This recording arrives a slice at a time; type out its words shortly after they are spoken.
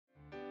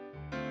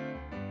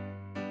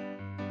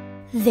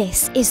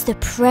This is the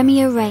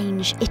Premier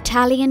Range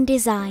Italian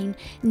design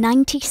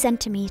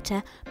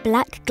 90cm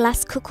black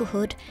glass cooker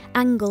hood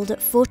angled at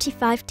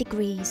 45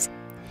 degrees.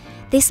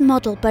 This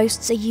model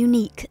boasts a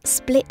unique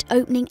split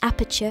opening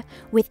aperture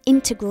with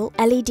integral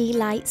LED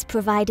lights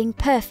providing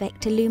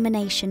perfect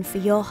illumination for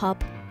your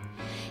hob.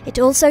 It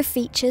also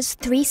features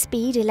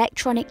 3-speed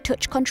electronic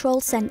touch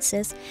control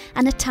sensors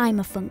and a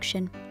timer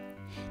function.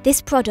 This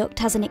product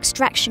has an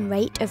extraction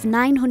rate of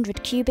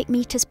 900 cubic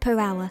meters per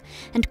hour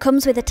and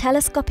comes with a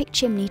telescopic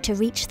chimney to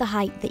reach the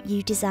height that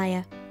you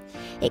desire.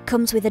 It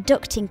comes with a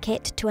ducting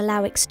kit to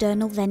allow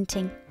external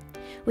venting.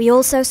 We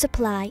also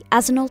supply,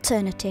 as an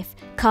alternative,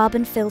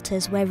 carbon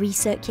filters where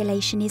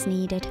recirculation is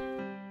needed.